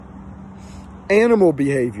Animal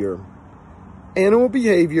behavior. Animal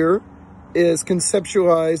behavior is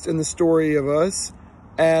conceptualized in the story of us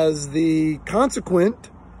as the consequent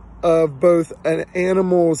of both an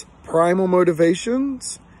animal's primal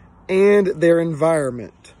motivations and their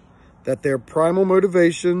environment. That their primal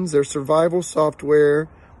motivations, their survival software,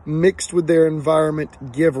 mixed with their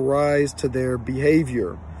environment, give rise to their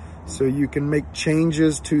behavior. So you can make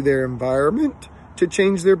changes to their environment to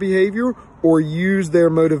change their behavior, or use their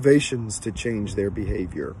motivations to change their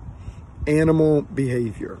behavior. Animal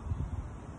behavior.